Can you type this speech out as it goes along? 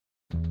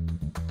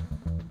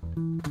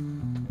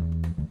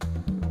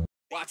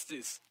Watch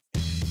this.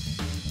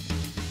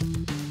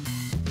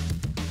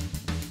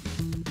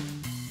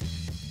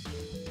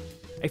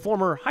 A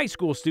former high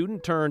school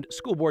student turned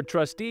school board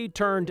trustee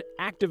turned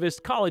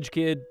activist college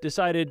kid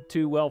decided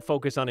to, well,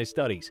 focus on his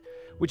studies,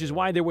 which is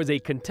why there was a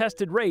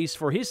contested race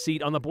for his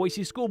seat on the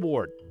Boise School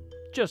Board.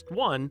 Just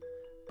one,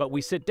 but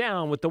we sit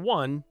down with the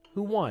one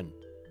who won.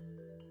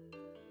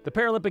 The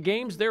Paralympic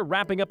Games, they're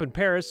wrapping up in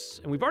Paris,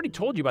 and we've already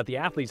told you about the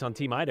athletes on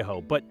Team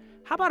Idaho, but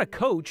how about a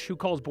coach who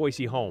calls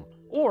Boise home?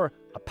 Or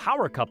a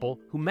power couple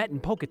who met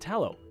in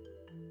Pocatello?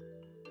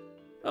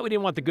 Well, we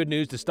didn't want the good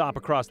news to stop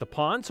across the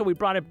pond, so we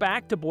brought it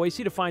back to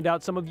Boise to find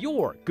out some of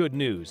your good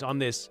news on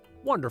this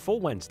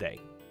wonderful Wednesday.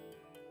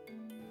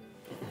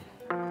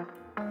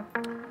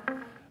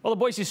 Well, the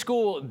Boise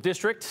School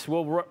District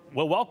will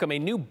welcome a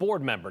new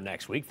board member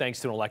next week, thanks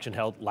to an election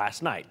held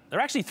last night. There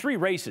are actually 3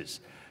 races.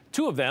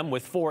 2 of them,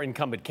 with 4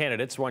 incumbent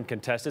candidates, were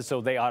uncontested,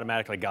 so they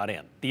automatically got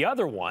in. The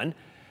other one,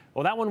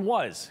 well, that one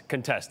was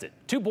contested.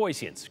 2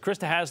 Boiseans,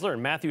 Krista Hasler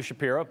and Matthew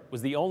Shapiro,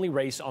 was the only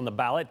race on the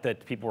ballot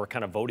that people were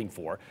kind of voting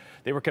for.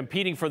 They were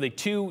competing for the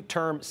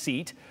 2-term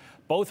seat.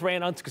 Both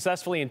ran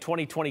unsuccessfully in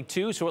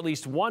 2022, so at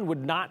least one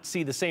would not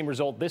see the same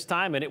result this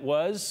time, and it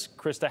was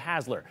Krista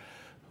Hasler,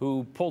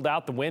 who pulled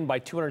out the win by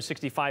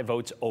 265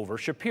 votes over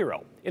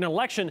Shapiro, in an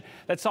election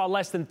that saw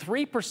less than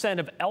 3%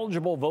 of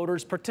eligible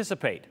voters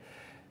participate.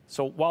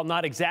 So while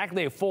not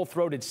exactly a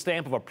full-throated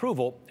stamp of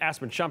approval,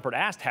 Aspen Shumpert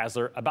asked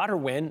Hasler about her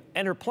win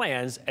and her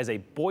plans as a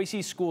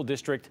Boise School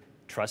District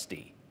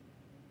trustee.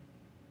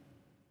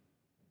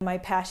 My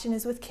passion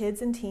is with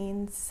kids and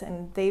teens,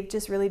 and they've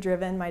just really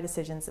driven my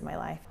decisions in my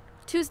life.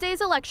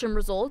 Tuesday's election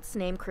results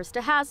named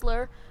Krista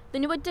Hasler the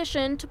new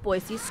addition to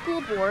Boise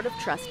School Board of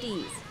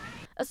Trustees,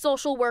 a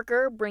social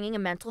worker bringing a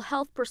mental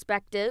health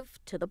perspective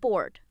to the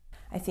board.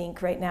 I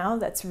think right now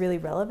that's really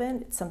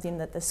relevant. It's something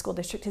that the school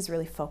district has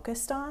really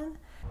focused on.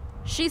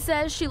 She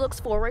says she looks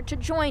forward to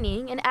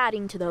joining and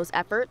adding to those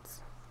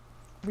efforts.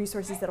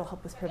 Resources that'll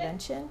help with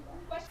prevention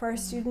for our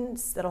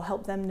students, that'll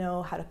help them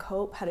know how to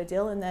cope, how to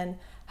deal, and then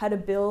how to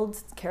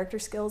build character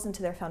skills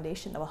into their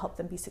foundation that will help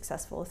them be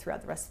successful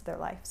throughout the rest of their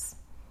lives.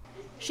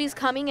 She's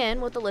coming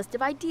in with a list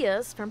of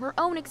ideas from her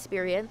own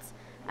experience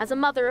as a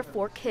mother of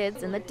 4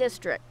 kids in the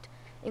district,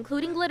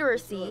 including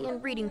literacy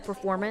and reading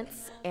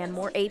performance and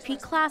more AP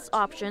class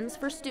options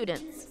for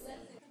students.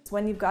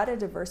 When you've got a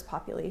diverse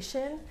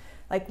population,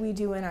 like we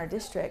do in our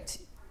district,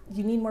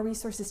 you need more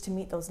resources to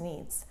meet those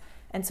needs.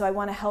 And so I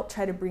want to help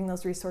try to bring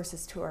those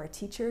resources to our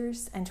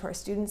teachers and to our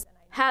students.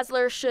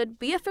 Hasler should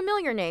be a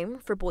familiar name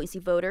for Boise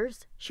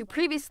voters. She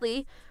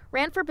previously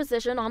ran for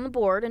position on the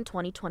board in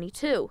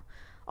 2022.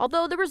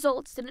 Although the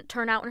results didn't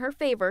turn out in her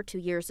favor 2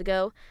 years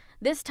ago,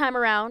 this time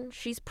around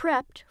she's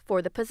prepped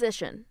for the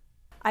position.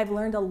 I've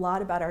learned a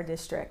lot about our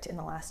district in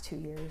the last 2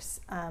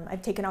 years.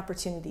 I've taken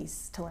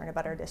opportunities to learn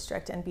about our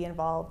district and be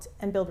involved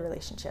and build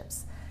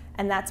relationships.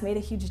 And that's made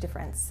a huge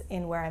difference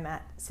in where I'm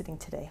at sitting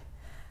today.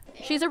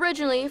 She's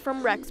originally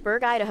from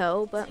Rexburg,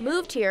 Idaho, but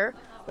moved here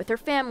with her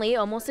family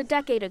almost a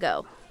decade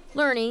ago,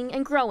 learning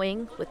and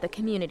growing with the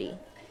community.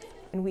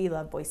 And we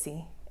love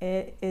Boise.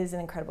 It is an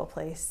incredible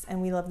place,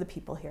 and we love the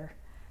people here.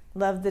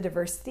 Love the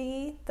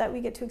diversity that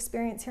we get to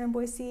experience here in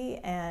Boise,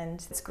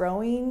 and it's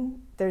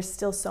growing. There's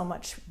still so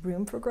much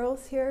room for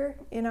growth here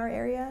in our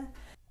area.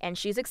 And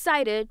she's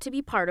excited to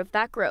be part of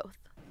that growth.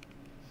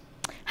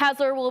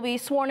 Hasler will be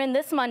sworn in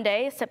this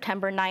Monday,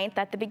 September 9th,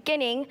 at the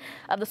beginning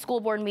of the school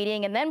board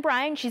meeting. And then,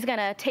 Brian, she's going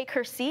to take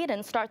her seat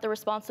and start the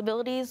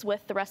responsibilities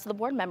with the rest of the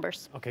board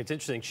members. Okay, it's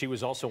interesting. She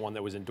was also one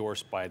that was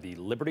endorsed by the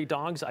Liberty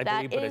Dogs, I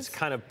believe, but it's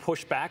kind of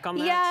pushed back on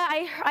that.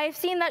 Yeah, I've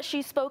seen that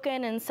she's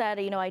spoken and said,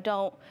 you know, I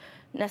don't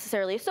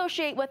necessarily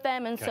associate with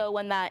them, and so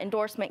when that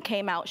endorsement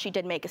came out, she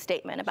did make a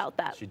statement about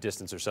that. She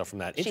distanced herself from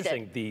that.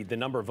 Interesting, the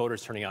number of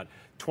voters turning out.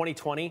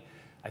 2020,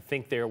 I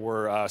think there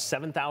were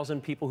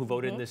 7,000 people who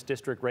voted in this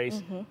district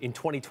race. In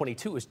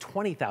 2022, it was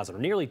 20,000, or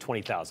nearly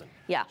 20,000.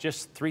 Yeah.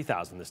 Just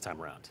 3,000 this time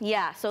around.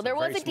 Yeah, so there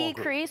was a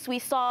decrease. We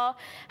saw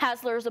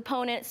Hasler's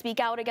opponent speak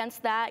out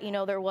against that. You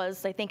know, there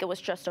was, I think it was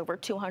just over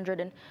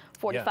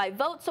 245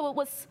 votes, so it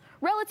was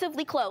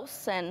relatively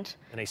close. And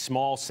a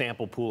small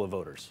sample pool of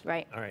voters.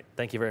 Right. All right,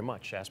 thank you very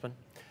much, Aspen.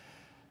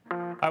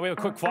 All right, we have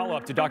a quick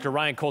follow-up to Dr.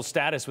 Ryan Cole's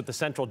status with the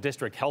Central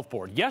District Health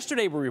Board.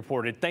 Yesterday, we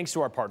reported, thanks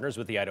to our partners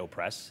with the Idaho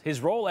Press, his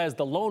role as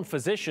the lone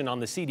physician on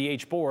the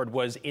CDH board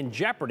was in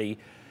jeopardy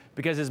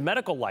because his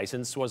medical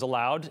license was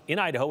allowed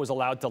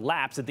to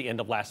lapse at the end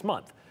of last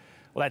month.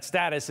 Well, that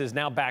status is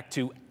now back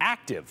to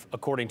active,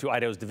 according to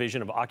Idaho's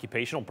Division of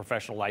Occupational and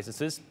Professional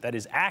Licenses. That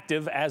is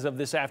active as of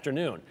this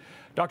afternoon.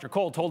 Dr.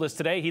 Cole told us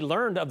today he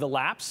learned of the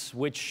lapse,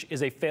 which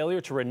is a failure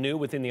to renew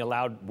within the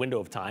allowed window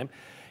of time.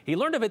 He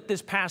learned of it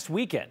this past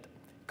weekend,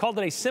 called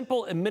it a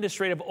simple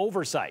administrative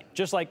oversight,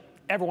 just like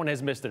everyone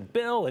has missed a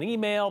bill, an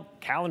email,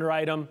 calendar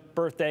item,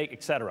 birthday,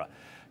 etc.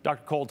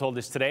 Dr. Cole told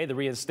us today the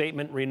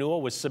reinstatement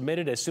renewal was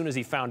submitted as soon as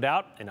he found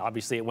out, and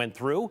obviously it went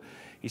through.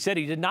 He said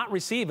he did not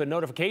receive a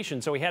notification,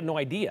 so he had no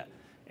idea.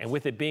 And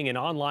with it being an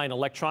online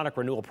electronic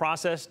renewal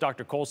process,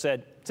 Dr. Cole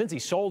said since he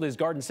sold his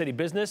Garden City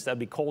business, that'd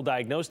be Cole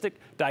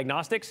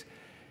Diagnostics,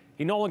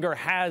 he no longer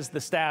has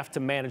the staff to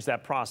manage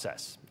that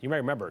process. You may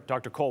remember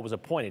Dr. Cole was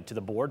appointed to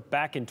the board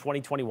back in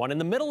 2021 in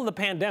the middle of the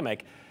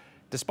pandemic,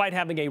 despite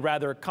having a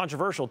rather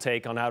controversial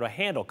take on how to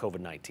handle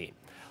COVID-19. A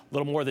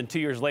little more than 2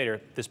 years later,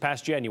 this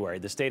past January,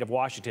 the state of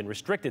Washington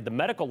restricted the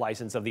medical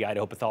license of the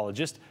Idaho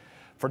pathologist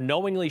for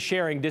knowingly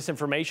sharing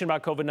disinformation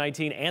about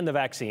COVID-19 and the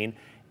vaccine,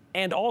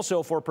 and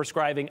also for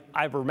prescribing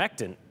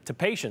ivermectin to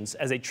patients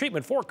as a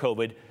treatment for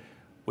COVID,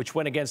 which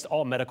went against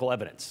all medical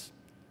evidence.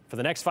 For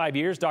the next 5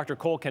 years, Dr.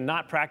 Cole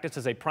cannot practice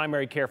as a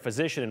primary care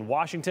physician in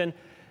Washington,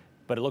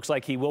 but it looks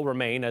like he will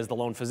remain as the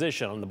lone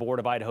physician on the board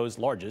of Idaho's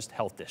largest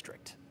health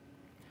district.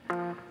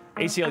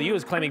 ACLU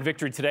is claiming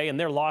victory today in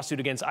their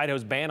lawsuit against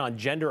Idaho's ban on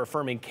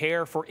gender-affirming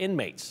care for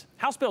inmates.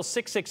 House Bill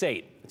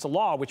 668, it's a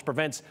law which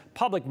prevents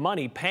public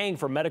money paying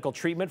for medical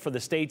treatment for the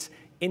state's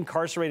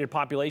incarcerated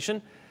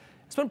population.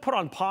 It's been put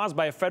on pause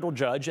by a federal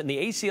judge, and the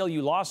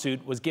ACLU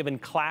lawsuit was given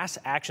class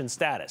action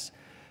status.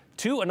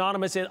 2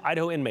 anonymous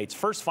Idaho inmates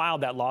first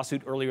filed that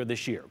lawsuit earlier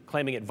this year,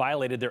 claiming it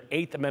violated their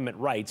 8th Amendment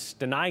rights,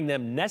 denying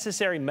them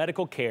necessary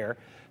medical care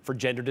for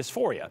gender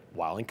dysphoria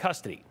while in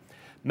custody.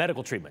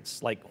 Medical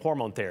treatments like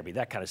hormone therapy,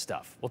 that kind of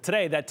stuff. Well,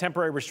 today, that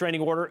temporary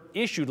restraining order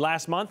issued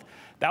last month,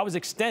 that was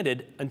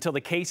extended until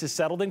the case is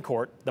settled in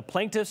court. The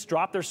plaintiffs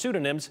dropped their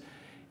pseudonyms,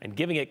 and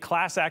giving it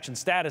class action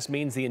status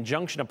means the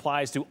injunction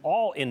applies to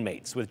all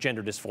inmates with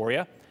gender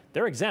dysphoria.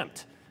 They're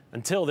exempt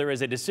until there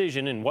is a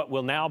decision in what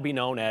will now be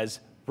known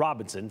as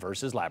Robinson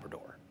versus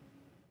Labrador.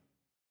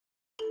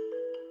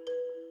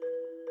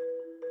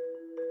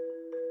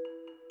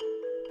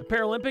 The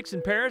Paralympics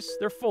in Paris,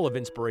 they're full of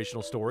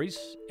inspirational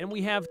stories, and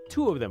we have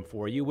 2 of them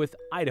for you with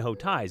Idaho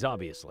ties,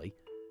 obviously.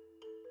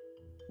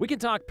 We can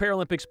talk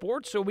Paralympic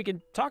sports, or we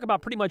can talk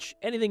about pretty much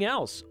anything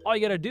else. All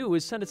you got to do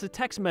is send us a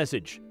text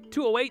message,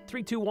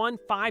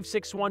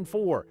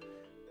 208-321-5614.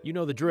 You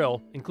know the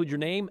drill. Include your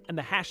name and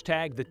the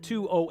hashtag the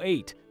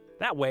 208.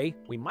 That way,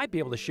 we might be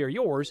able to share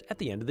yours at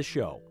the end of the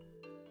show.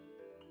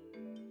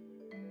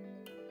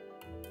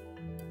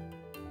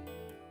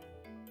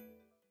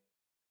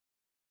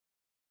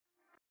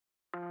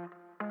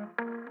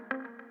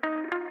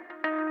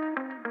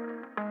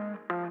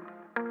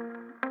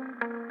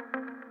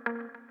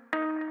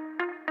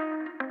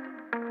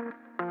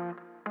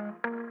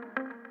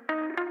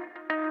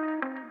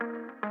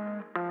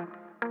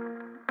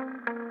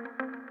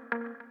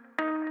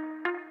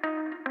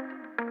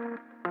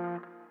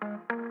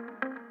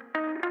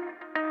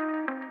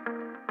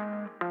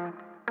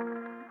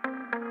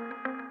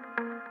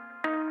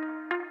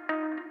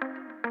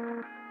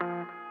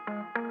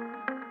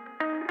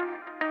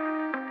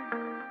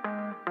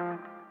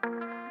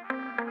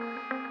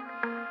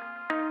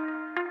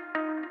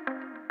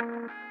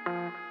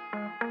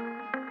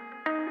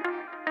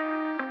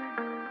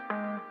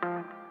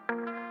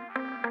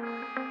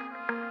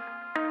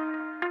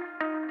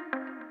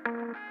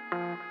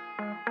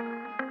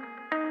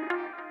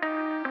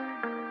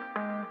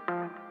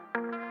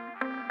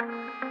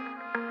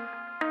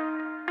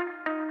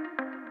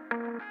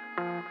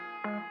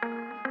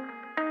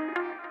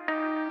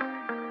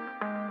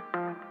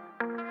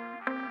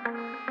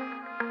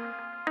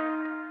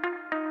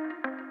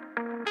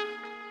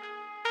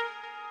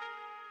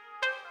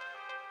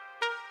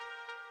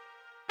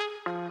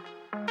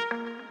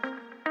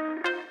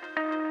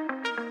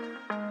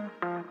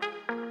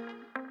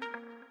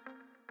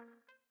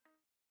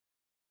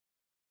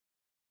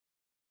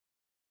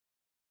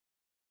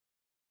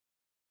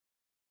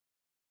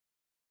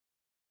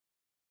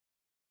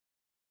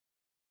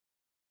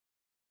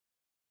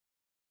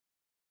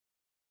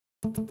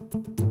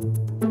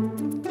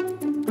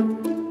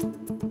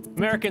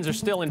 Americans are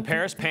still in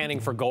Paris panning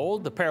for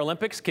gold. The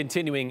Paralympics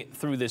continuing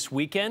through this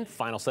weekend.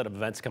 Final set of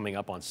events coming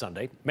up on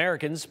Sunday.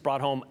 Americans brought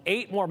home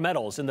 8 more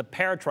medals in the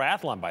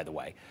para-triathlon, by the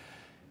way.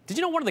 Did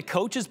you know one of the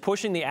coaches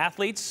pushing the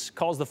athletes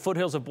calls the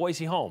foothills of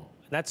Boise home?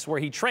 That's where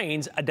he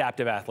trains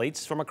adaptive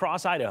athletes from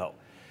across Idaho.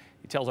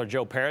 He tells our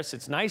Joe Paris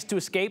it's nice to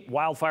escape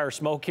wildfire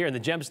smoke here in the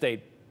Gem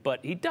State,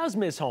 but he does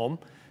miss home,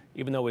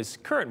 even though his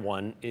current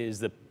one is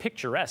the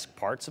picturesque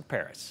parts of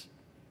Paris.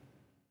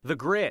 The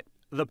grit,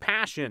 the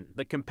passion,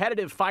 the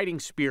competitive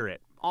fighting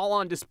spirit, all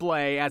on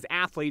display as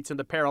athletes in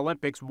the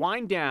Paralympics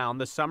wind down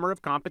the summer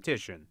of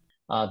competition.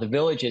 The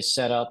village is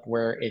set up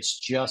where it's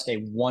just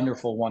a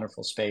wonderful,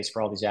 wonderful space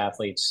for all these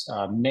athletes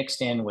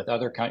mixed in with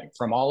other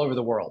from all over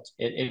the world.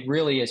 It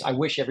really is. I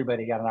wish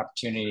everybody got an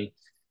opportunity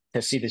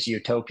to see this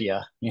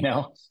utopia. You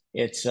know,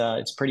 it's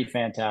pretty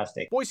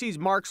fantastic. Boise's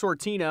Mark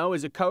Sortino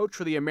is a coach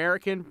for the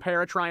American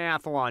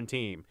para-triathlon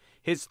team,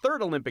 his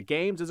 3rd Olympic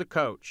Games as a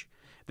coach.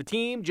 The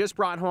team just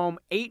brought home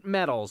 8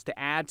 medals to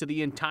add to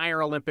the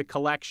entire Olympic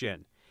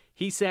collection.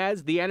 He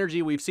says the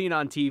energy we've seen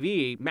on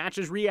TV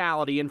matches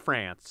reality in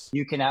France.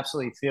 You can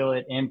absolutely feel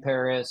it in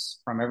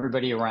Paris from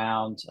everybody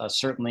around.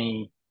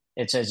 Certainly,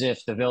 it's as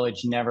if the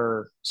village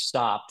never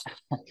stopped.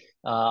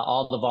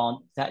 All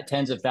the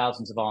tens of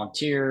thousands of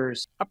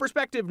volunteers. A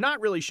perspective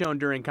not really shown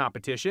during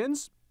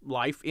competitions.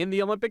 life in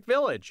the Olympic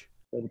Village.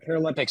 So the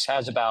Paralympics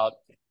has about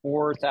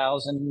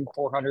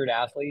 4,400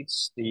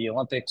 athletes. The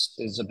Olympics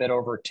is a bit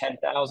over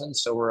 10,000,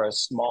 so we're a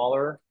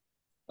smaller.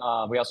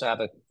 We also have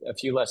a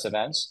few less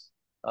events,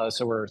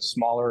 so we're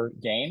smaller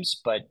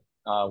games, but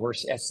we're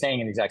staying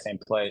in the exact same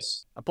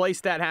place. A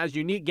place that has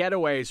unique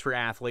getaways for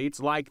athletes,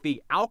 like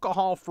the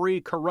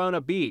alcohol-free Corona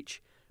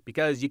Beach,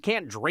 because you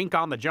can't drink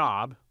on the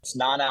job. It's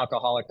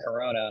non-alcoholic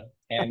Corona,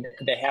 and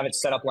they have it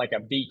set up like a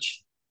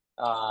beach,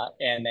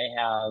 and they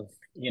have,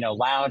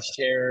 lounge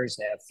chairs.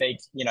 They have fake,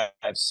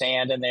 have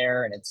sand in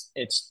there, and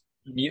it's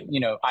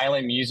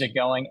island music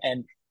going.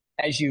 And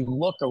as you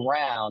look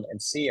around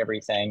and see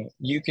everything,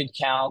 you could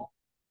count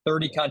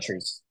 30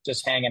 countries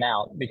just hanging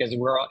out because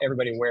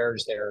everybody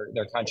wears their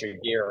country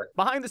gear.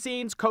 Behind the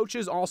scenes,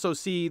 coaches also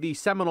see the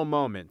seminal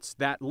moments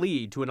that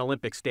lead to an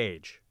Olympic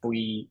stage.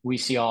 We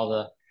see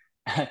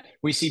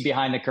we see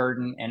behind the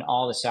curtain and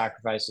all the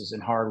sacrifices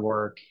and hard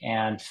work.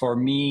 And for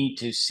me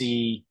to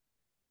see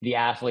the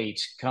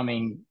athletes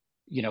coming,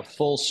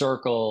 full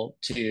circle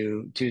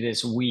to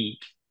this week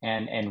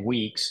and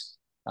weeks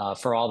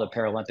for all the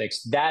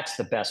Paralympics, that's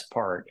the best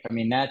part. I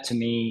mean, that to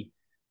me,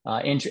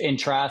 in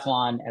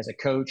triathlon as a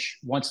coach,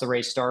 once the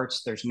race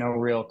starts, there's no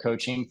real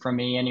coaching from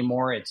me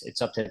anymore.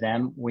 It's up to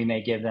them. We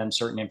may give them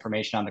certain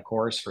information on the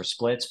course for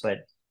splits, but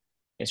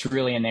it's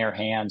really in their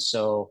hands.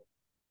 So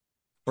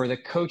for the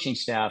coaching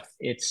staff,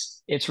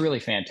 it's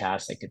really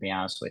fantastic, to be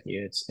honest with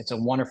you. It's a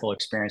wonderful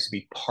experience to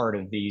be part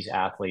of these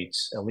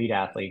elite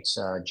athletes'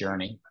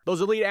 journey.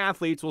 Those elite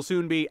athletes will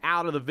soon be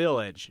out of the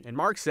village, and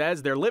Mark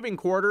says their living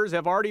quarters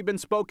have already been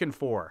spoken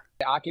for.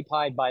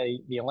 Occupied by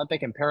the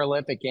Olympic and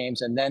Paralympic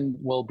Games, and then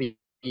will be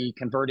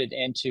converted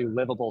into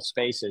livable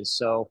spaces.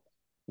 So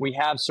we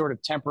have sort of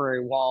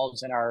temporary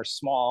walls in our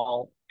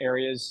small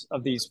areas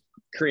of these,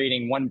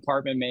 creating one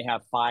apartment may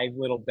have 5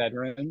 little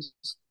bedrooms.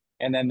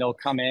 And then they'll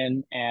come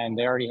in, and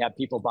they already have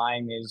people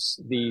buying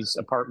these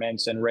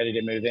apartments and ready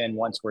to move in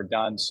once we're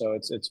done. So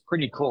it's a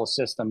pretty cool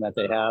system that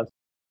they have.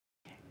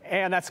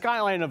 And that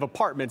skyline of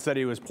apartments that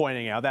he was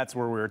pointing out, that's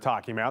where we were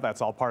talking about.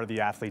 That's all part of the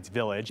Athletes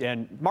Village.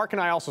 And Mark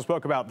and I also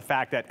spoke about the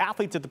fact that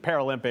athletes at the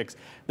Paralympics,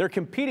 they're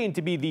competing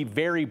to be the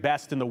very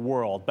best in the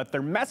world. But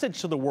their message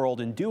to the world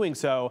in doing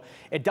so,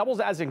 it doubles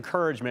as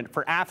encouragement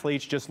for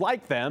athletes just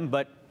like them,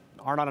 but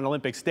aren't on an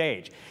Olympic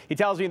stage. He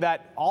tells me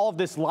that all of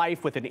this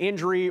life with an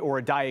injury or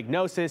a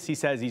diagnosis, he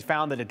says he's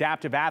found that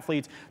adaptive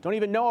athletes don't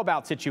even know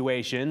about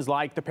situations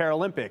like the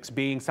Paralympics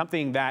being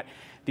something that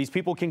these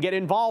people can get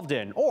involved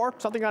in, or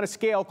something on a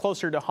scale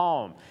closer to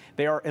home.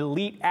 They are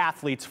elite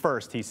athletes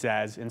first, he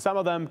says, and some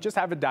of them just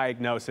have a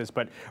diagnosis.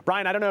 But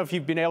Brian, I don't know if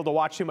you've been able to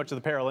watch too much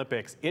of the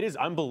Paralympics. It is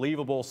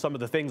unbelievable, some of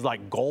the things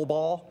like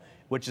goalball,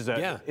 which is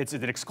it's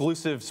an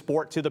exclusive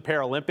sport to the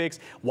Paralympics.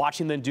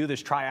 Watching them do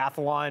this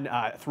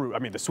triathlon through,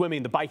 the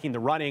swimming, the biking, the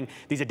running,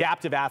 these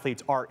adaptive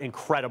athletes are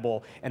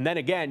incredible. And then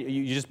again,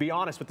 you just be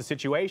honest with the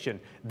situation.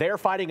 They're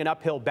fighting an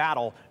uphill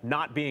battle,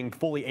 not being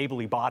fully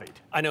ably-bodied.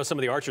 I know some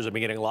of the archers have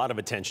been getting a lot of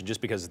attention just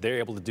because they're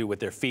able to do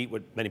with their feet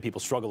what many people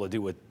struggle to do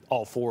with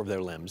all 4 of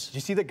their limbs. Did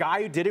you see the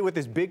guy who did it with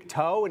his big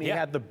toe and he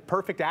had the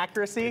perfect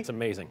accuracy? It's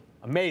amazing.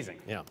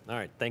 Amazing. Yeah. All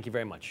right. Thank you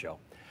very much, Joe.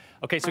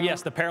 Okay, so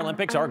yes, the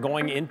Paralympics are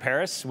going in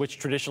Paris, which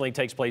traditionally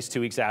takes place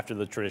 2 weeks after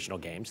the traditional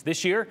games.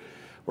 This year,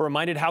 we're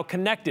reminded how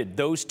connected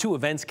those 2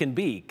 events can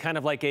be, kind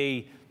of like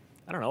a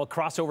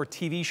crossover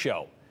TV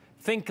show.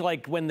 Think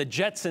like when the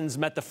Jetsons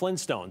met the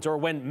Flintstones, or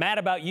when Mad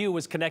About You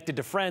was connected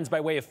to Friends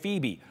by way of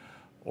Phoebe,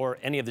 or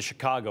any of the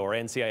Chicago or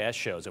NCIS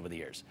shows over the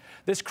years.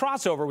 This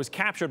crossover was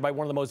captured by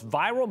one of the most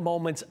viral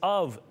moments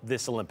of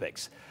this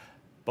Olympics.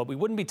 But we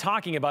wouldn't be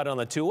talking about it on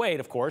the 208,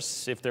 of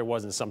course, if there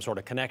wasn't some sort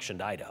of connection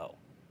to Idaho.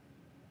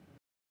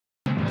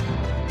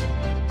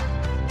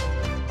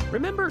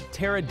 Remember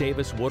Tara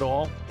Davis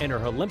Woodall and her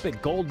Olympic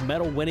gold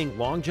medal winning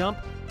long jump,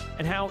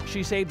 and how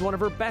she saved one of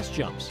her best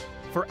jumps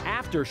for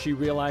after she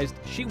realized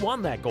she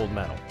won that gold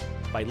medal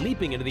by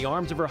leaping into the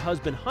arms of her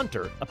husband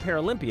Hunter, a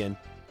Paralympian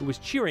who was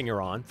cheering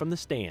her on from the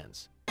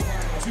stands.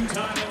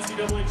 2-time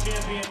NCAA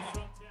champion.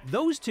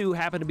 Those two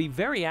happen to be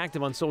very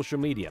active on social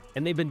media,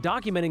 and they've been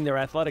documenting their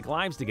athletic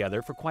lives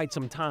together for quite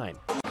some time.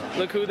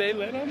 Look who they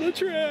let on the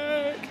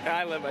track.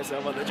 I let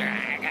myself on the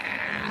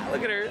track.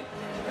 Look at her.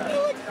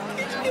 Look how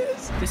good she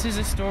is. This is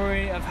a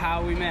story of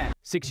how we met.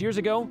 6 years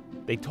ago,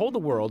 they told the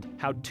world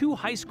how 2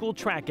 high school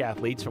track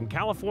athletes from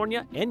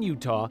California and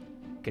Utah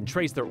can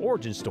trace their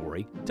origin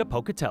story to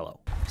Pocatello.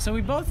 So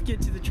we both get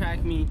to the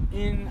track meet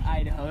in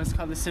Idaho. It's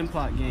called the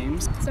Simplot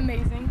Games. It's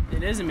amazing.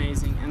 It is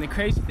amazing. And the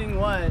crazy thing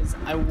was,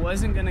 I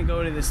wasn't gonna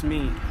go to this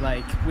meet.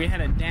 Like, we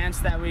had a dance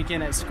that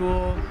weekend at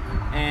school,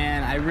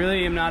 and I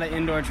really am not an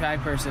indoor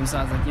track person, so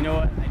I was like, you know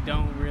what, I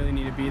don't really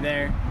need to be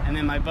there. And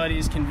then my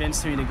buddies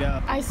convinced me to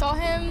go. I saw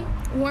him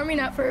warming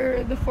up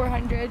for the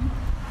 400.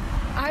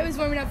 I was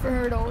warming up for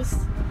hurdles,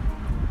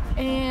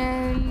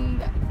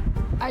 and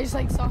I just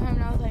saw him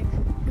and I was like,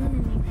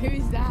 ooh,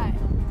 who's that?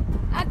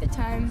 At the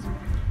time,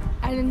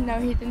 I didn't know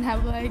he didn't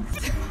have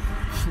legs.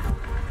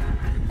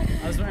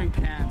 I was wearing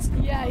pants.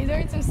 Yeah, he's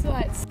wearing some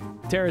sweats.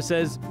 Tara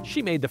says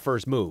she made the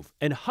first move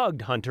and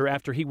hugged Hunter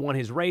after he won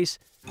his race,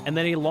 and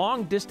then a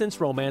long-distance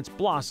romance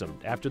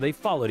blossomed after they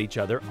followed each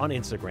other on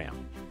Instagram,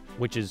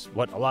 which is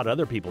what a lot of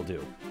other people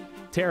do.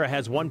 Tara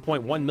has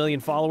 1.1 million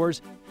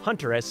followers.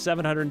 Hunter has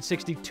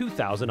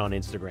 762,000 on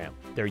Instagram.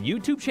 Their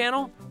YouTube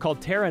channel, called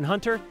Tara and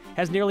Hunter,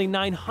 has nearly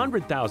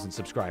 900,000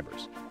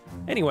 subscribers.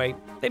 Anyway,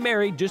 they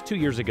married just 2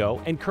 years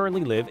ago and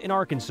currently live in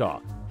Arkansas.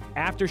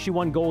 After she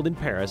won gold in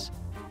Paris,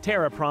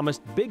 Tara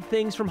promised big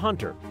things from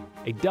Hunter,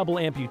 a double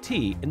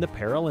amputee in the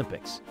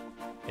Paralympics.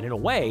 And in a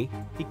way,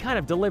 he kind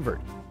of delivered.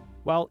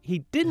 While he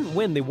didn't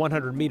win the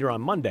 100-meter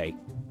on Monday,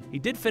 he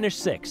did finish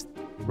 6th,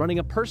 running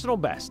a personal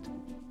best,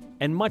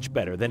 and much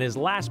better than his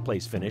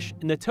last-place finish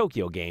in the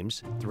Tokyo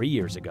Games 3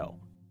 years ago.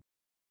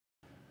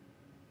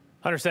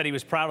 Hunter said he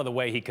was proud of the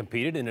way he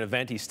competed in an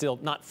event he's still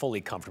not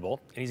fully comfortable,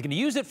 and he's going to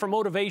use it for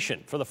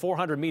motivation for the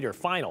 400-meter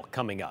final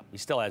coming up. He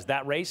still has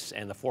that race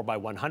and the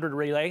 4x100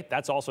 relay.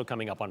 That's also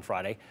coming up on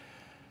Friday.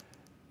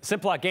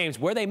 Simplot Games,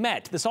 where they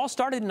met. This all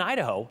started in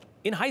Idaho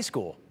in high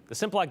school. The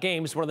Simplot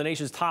Games, one of the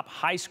nation's top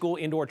high school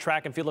indoor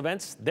track and field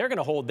events, they're going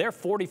to hold their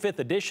 45th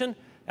edition.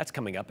 That's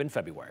coming up in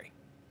February.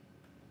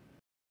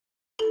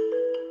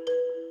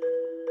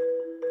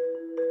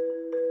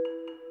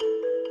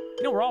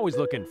 You know, we're always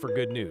looking for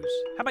good news.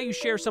 How about you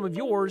share some of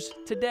yours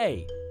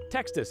today?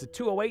 Text us at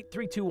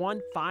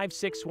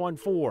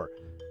 208-321-5614.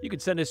 You can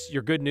send us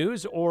your good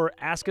news or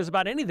ask us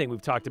about anything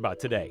we've talked about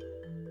today.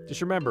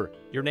 Just remember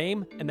your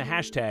name and the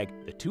hashtag,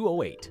 the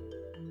 208.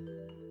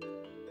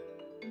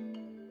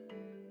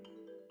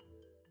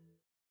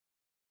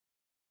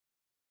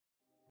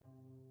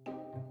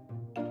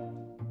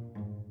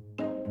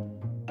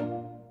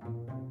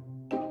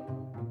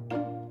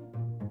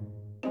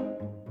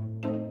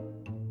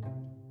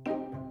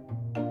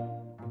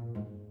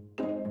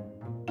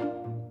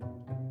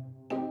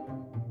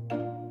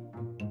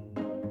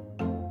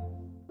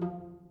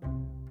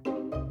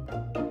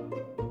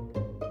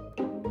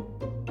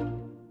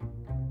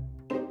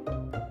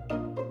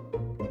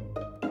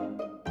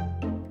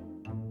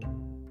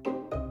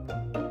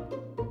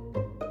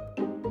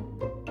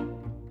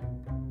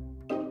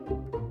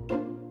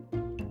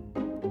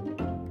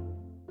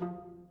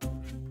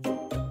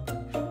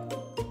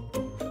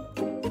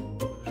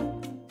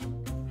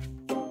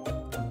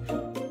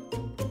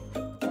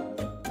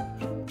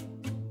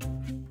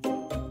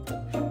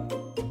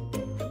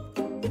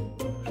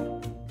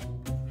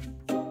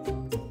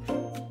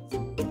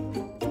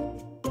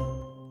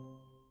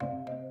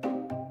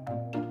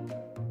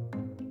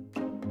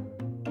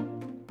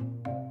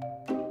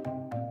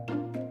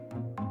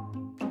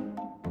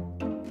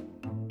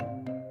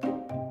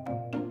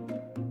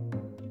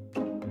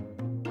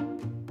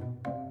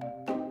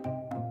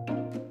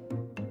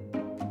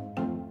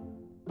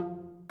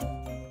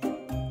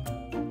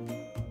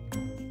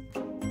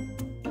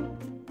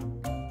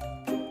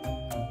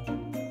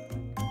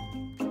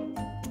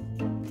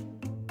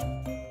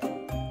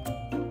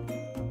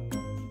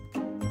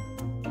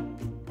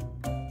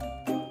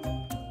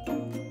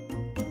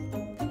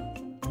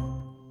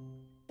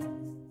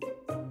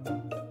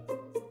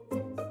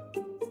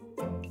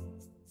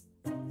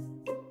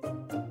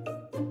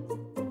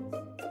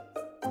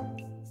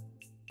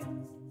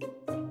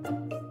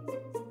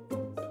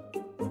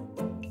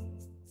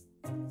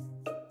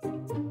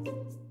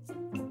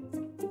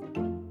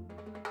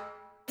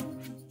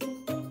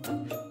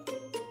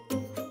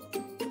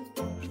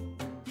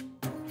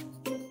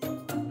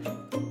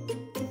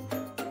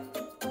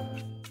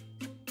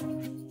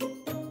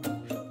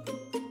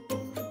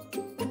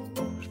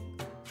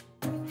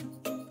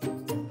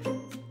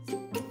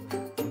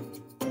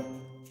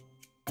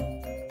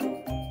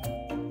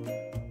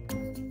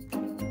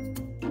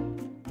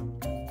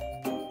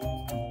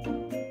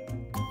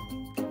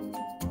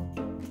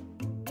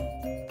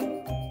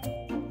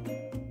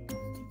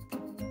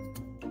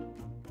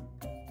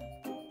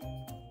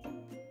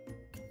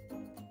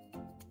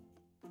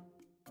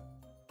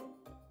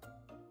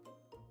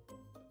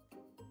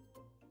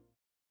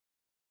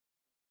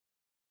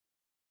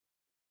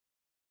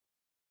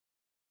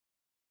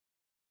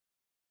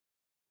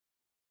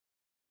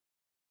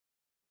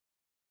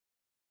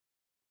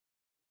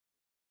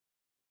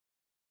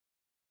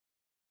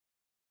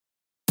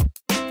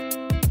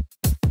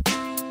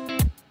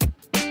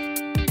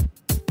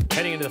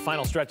 Heading into the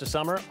final stretch of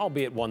summer,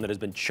 albeit one that has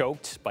been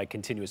choked by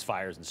continuous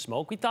fires and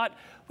smoke, we thought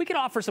we could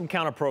offer some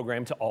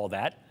counter-program to all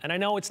that. And I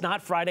know it's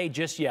not Friday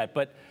just yet,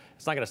 but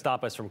it's not going to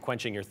stop us from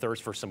quenching your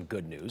thirst for some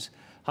good news.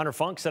 Hunter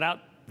Funk set out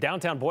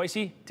downtown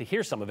Boise to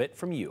hear some of it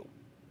from you.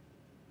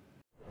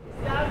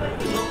 All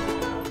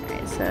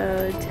right,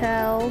 so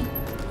tell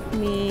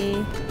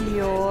me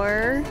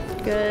your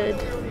good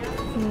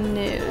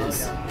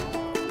news.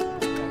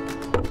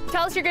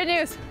 Tell us your good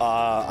news.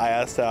 I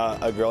asked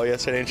a girl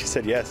yesterday and she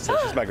said yes, so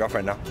she's my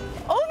girlfriend now.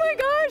 Oh my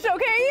gosh,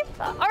 okay.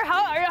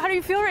 How do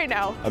you feel right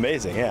now?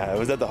 Amazing, yeah. I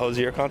was at the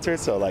Hosier concert,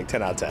 so like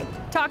 10 out of 10.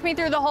 Talk me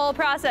through the whole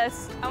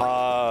process.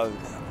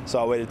 So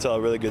I waited till a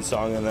really good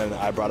song, and then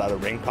I brought out a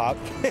ring pop,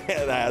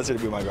 and I asked her to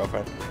be my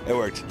girlfriend. It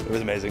worked. It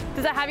was amazing.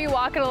 Does that have you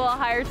walking a little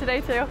higher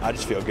today too? I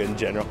just feel good in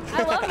general.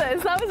 I love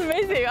this. That was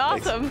amazing.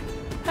 Awesome.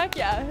 Heck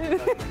yeah.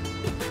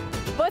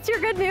 What's your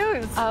good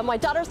news? My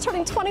daughter's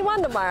turning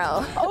 21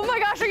 tomorrow. Oh my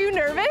gosh, are you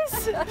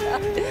nervous?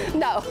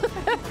 No.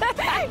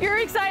 You're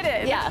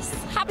excited? Yes.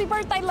 Happy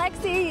birthday,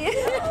 Lexi.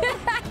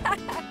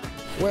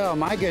 Well,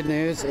 my good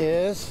news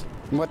is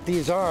what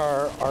these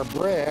are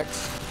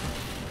bricks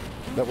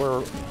that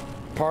were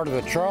part of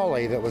the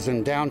trolley that was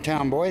in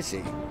downtown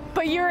Boise.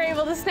 But you were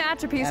able to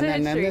snatch a piece of history.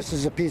 And then this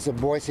is a piece of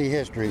Boise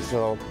history.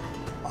 So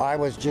I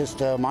was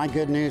just, my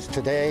good news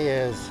today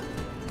is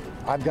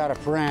I've got a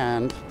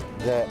friend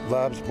that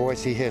loves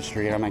Boise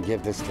history, and I'm gonna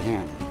give this to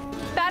him.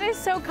 That is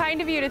so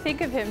kind of you to think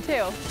of him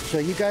too. So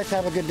you guys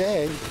have a good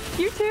day.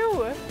 You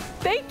too.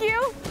 Thank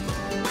you.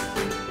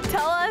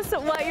 Tell us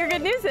what your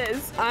good news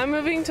is. I'm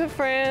moving to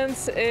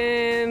France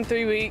in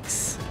 3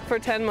 weeks for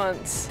 10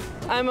 months.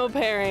 I'm au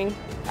pairing,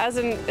 as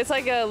in, it's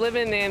like a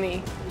live-in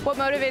nanny. What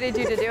motivated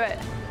you to do it?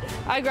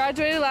 I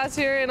graduated last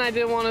year and I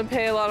didn't want to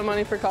pay a lot of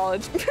money for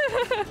college.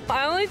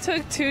 I only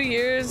took 2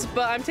 years,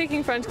 but I'm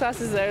taking French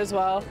classes there as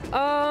well.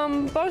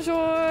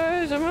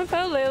 Bonjour, je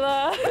m'appelle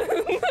Leila.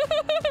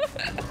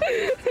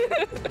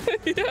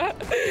 yeah,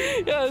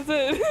 that's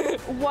it.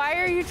 Why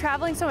are you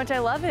traveling so much? I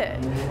love it.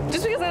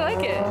 Just because I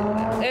like it.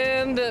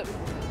 And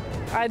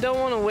I don't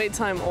want to wait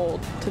till I'm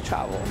old to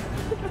travel.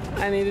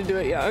 I need to do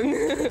it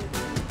young.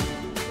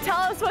 Tell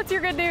us what's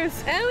your good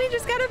news. And we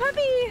just got a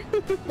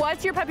puppy.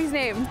 What's your puppy's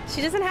name?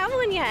 She doesn't have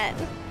one yet.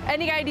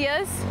 Any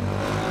ideas?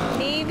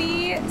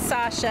 Maybe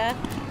Sasha.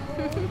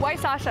 Why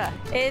Sasha?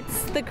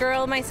 It's the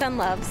girl my son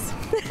loves.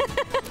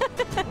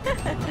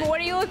 What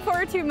do you look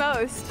forward to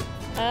most?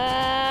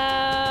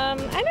 I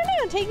don't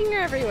know, taking her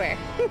everywhere.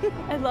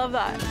 I love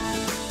that.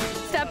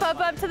 Step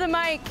up to the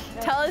mic.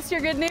 Tell us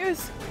your good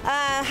news.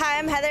 Hi,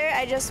 I'm Heather.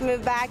 I just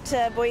moved back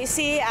to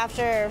Boise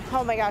after,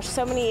 oh my gosh,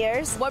 so many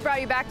years. What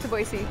brought you back to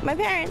Boise? My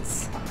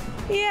parents.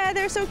 Yeah,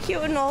 they're so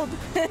cute and old.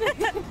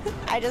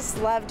 I just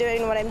love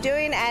doing what I'm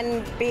doing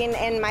and being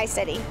in my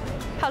city.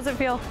 How's it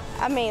feel?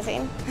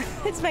 Amazing.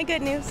 It's my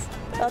good news.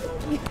 That's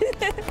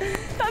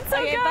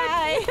so okay, good.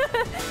 Bye.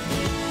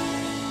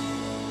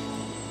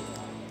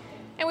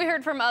 And we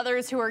heard from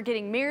others who are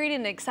getting married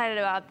and excited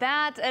about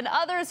that, and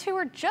others who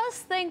are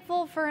just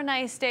thankful for a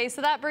nice day. So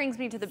that brings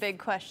me to the big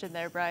question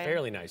there, Brian.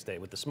 Fairly nice day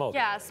with the smoke.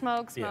 Yeah,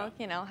 smoke, Yeah.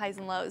 you know, highs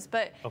and lows.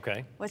 But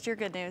okay. What's your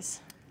good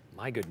news?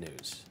 My good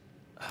news.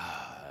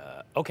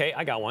 Okay,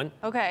 I got one.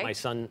 Okay. My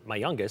son, my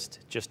youngest,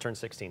 just turned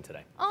 16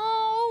 today.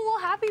 Oh, well,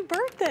 happy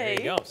birthday.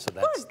 There you go. So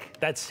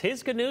that's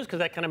his good news, because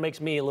that kind of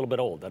makes me a little bit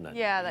old, doesn't it?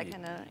 Yeah, that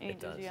kind of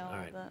ages does. you a All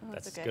right. little bit.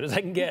 That's as okay. good as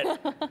I can get.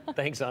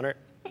 Thanks, Hunter.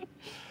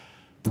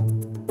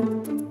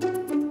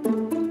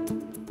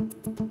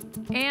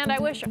 And I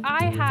wish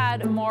I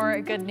had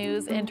more good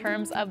news in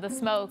terms of the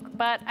smoke,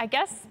 but I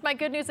guess my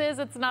good news is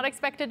it's not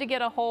expected to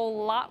get a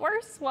whole lot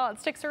worse while it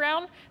sticks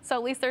around, so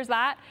at least there's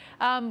that.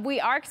 We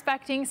are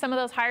expecting some of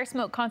those higher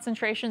smoke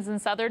concentrations in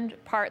southern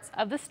parts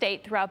of the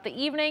state throughout the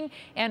evening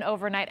and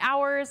overnight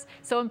hours.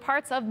 So in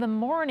parts of the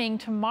morning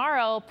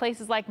tomorrow,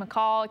 places like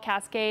McCall,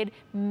 Cascade,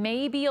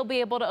 maybe you'll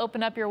be able to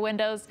open up your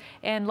windows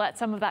and let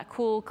some of that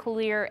cool,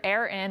 clear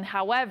air in.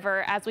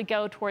 However, as we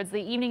go towards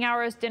the evening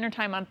hours, dinner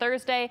time on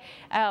Thursday,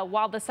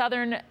 while the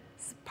southern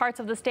parts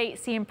of the state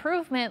see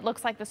improvement,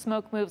 looks like the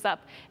smoke moves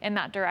up in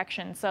that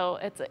direction. So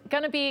it's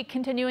going to be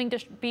continuing to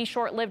be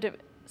short-lived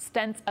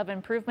stints of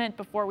improvement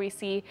before we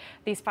see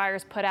these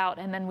fires put out,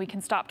 and then we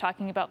can stop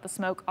talking about the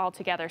smoke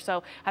altogether.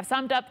 So I've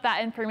summed up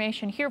that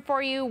information here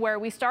for you, where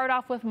we start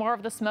off with more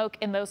of the smoke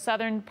in those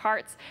southern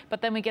parts,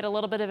 but then we get a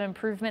little bit of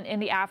improvement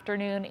in the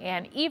afternoon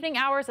and evening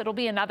hours. It'll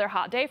be another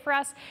hot day for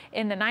us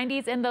in the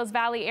 90s in those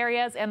valley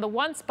areas. And the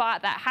one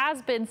spot that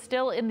has been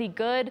still in the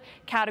good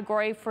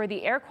category for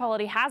the air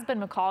quality has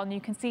been McCall, and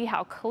you can see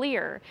how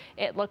clear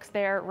it looks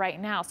there right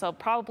now. So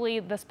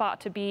probably the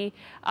spot to be,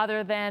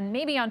 other than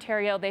maybe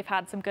Ontario. They've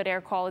had some good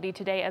air quality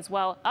today as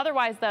well.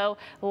 Otherwise, though,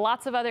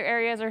 lots of other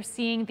areas are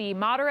seeing the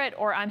moderate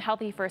or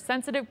unhealthy for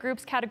sensitive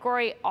groups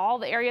category. All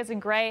the areas in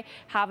gray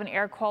have an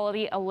air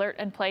quality alert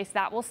in place.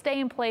 That will stay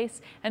in place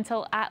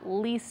until at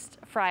least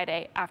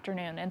Friday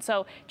afternoon. And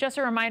so just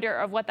a reminder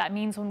of what that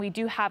means when we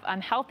do have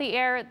unhealthy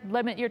air.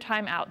 Limit your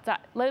time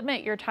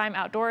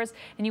outdoors,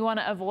 and you want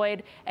to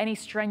avoid any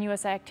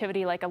strenuous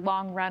activity like a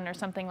long run or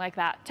something like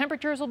that.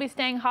 Temperatures will be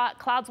staying hot.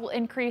 Clouds will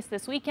increase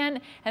this weekend,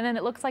 and then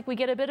it looks like we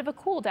get a bit of a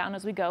cool down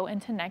as we go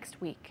into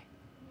next week.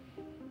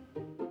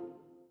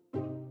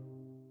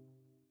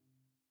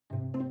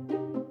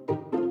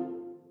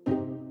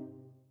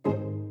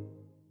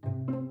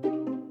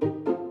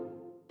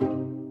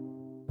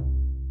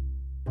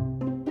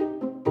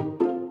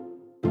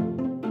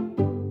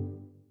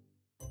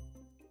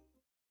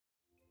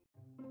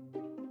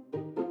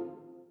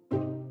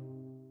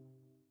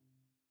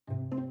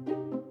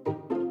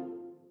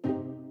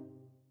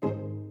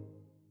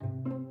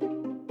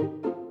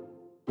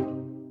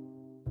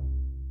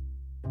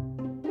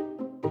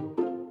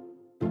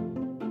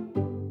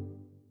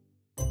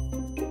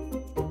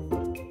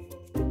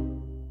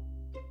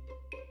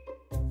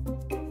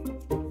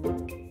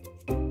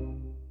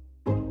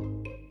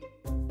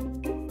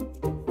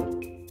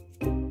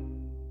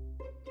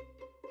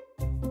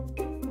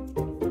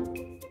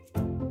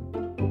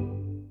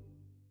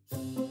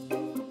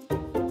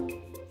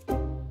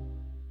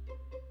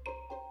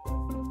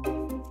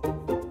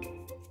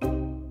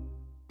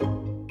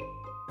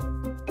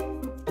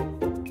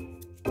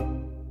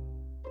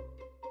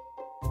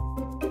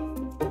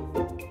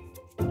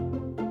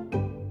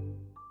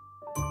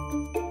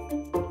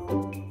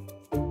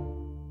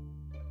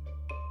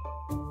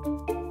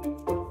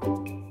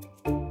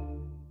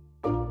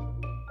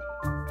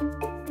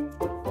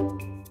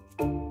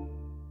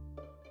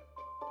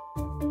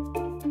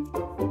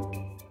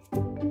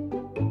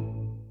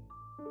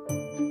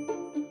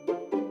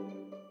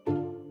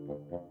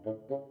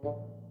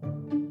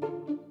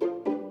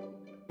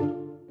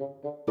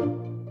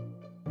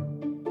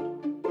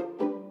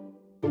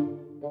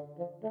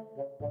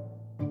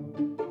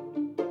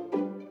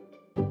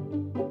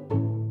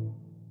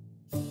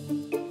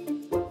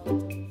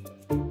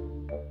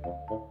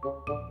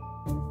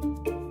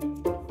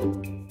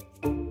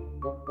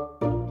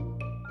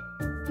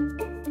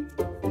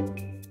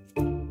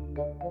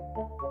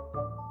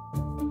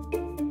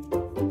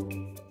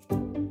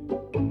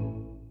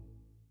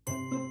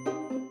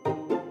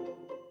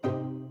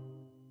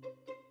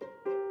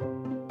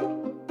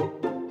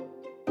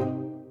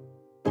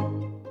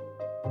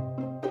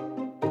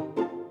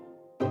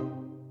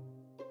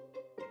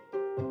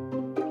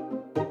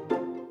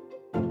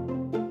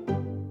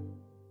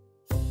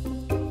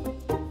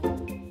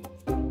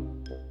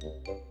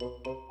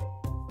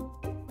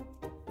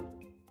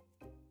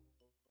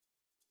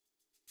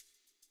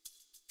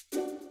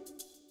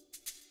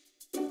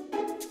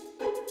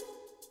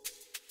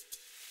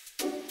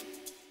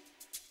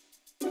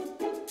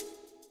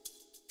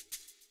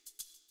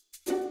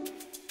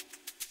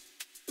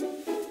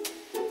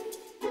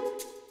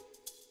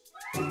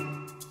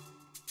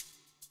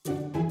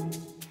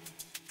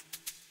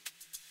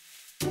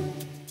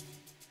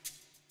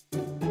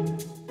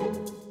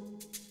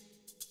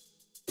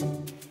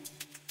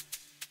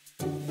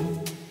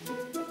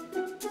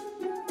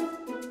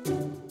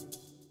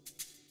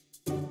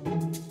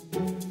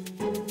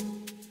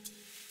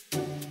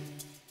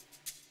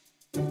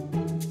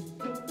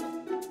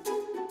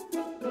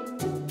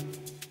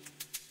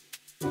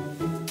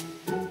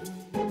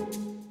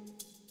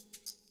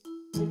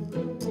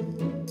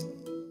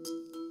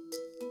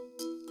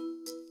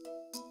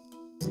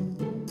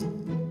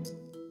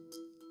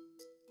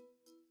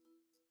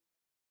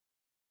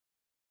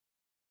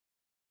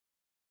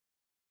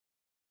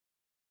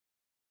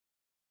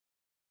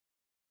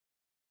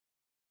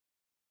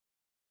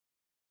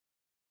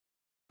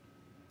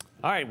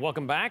 All right,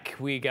 welcome back.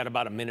 We got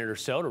about a minute or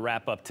so to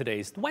wrap up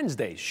today's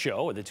Wednesday's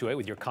show of the 2A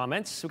with your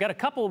comments. We got a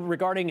couple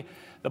regarding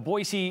the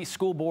Boise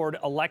School Board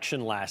election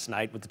last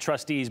night with the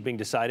trustees being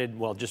decided,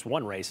 well, just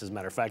one race, as a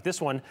matter of fact.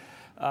 This one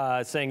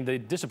saying they're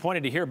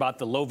disappointed to hear about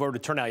the low voter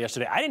turnout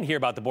yesterday. I didn't hear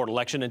about the board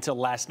election until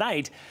last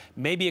night.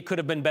 Maybe it could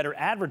have been better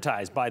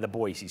advertised by the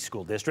Boise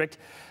School District.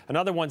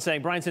 Another one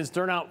saying, Brian, since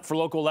turnout for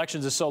local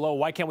elections is so low,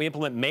 why can't we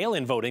implement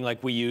mail-in voting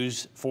like we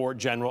use for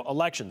general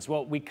elections?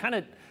 Well,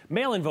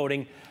 mail-in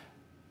voting.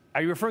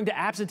 Are you referring to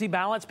absentee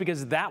ballots?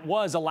 Because that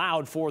was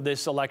allowed for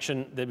this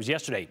election that was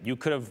yesterday. You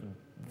could have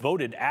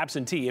voted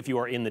absentee if you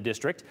are in the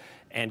district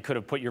and could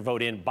have put your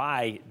vote in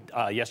by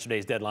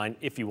yesterday's deadline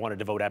if you wanted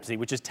to vote absentee,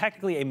 which is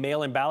technically a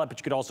mail-in ballot, but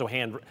you could also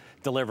hand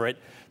deliver it.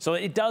 So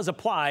it does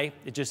apply.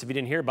 It just, if you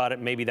didn't hear about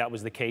it, maybe that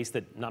was the case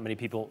that not many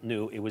people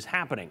knew it was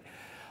happening.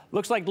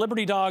 Looks like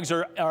Liberty Dogs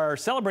are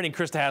celebrating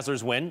Krista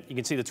Hasler's win. You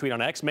can see the tweet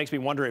on X. Makes me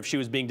wonder if she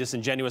was being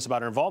disingenuous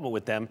about her involvement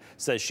with them,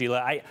 says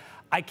Sheila.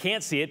 I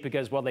can't see it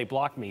because, well, they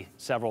blocked me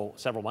several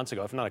months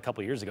ago, if not a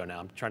couple of years ago now.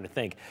 I'm trying to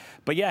think.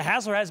 But yeah,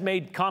 Hasler has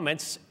made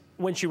comments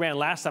when she ran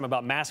last time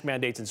about mask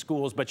mandates in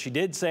schools, but she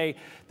did say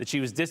that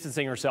she was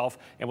distancing herself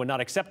and would not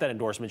accept that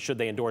endorsement should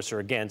they endorse her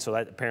again. So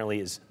that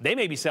apparently is, they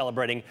may be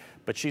celebrating,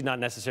 but she's not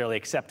necessarily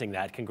accepting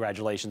that.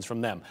 Congratulations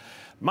from them.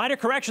 Minor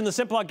correction, the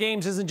Simplot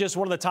Games isn't just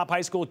one of the top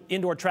high school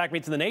indoor track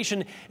meets in the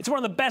nation. It's one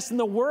of the best in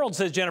the world,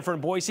 says Jennifer in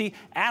Boise.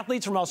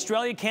 Athletes from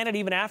Australia, Canada,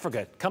 even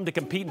Africa come to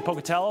compete in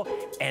Pocatello,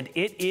 and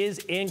it is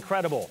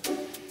incredible.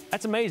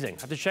 That's amazing.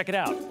 I have to check it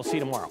out. We'll see you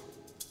tomorrow.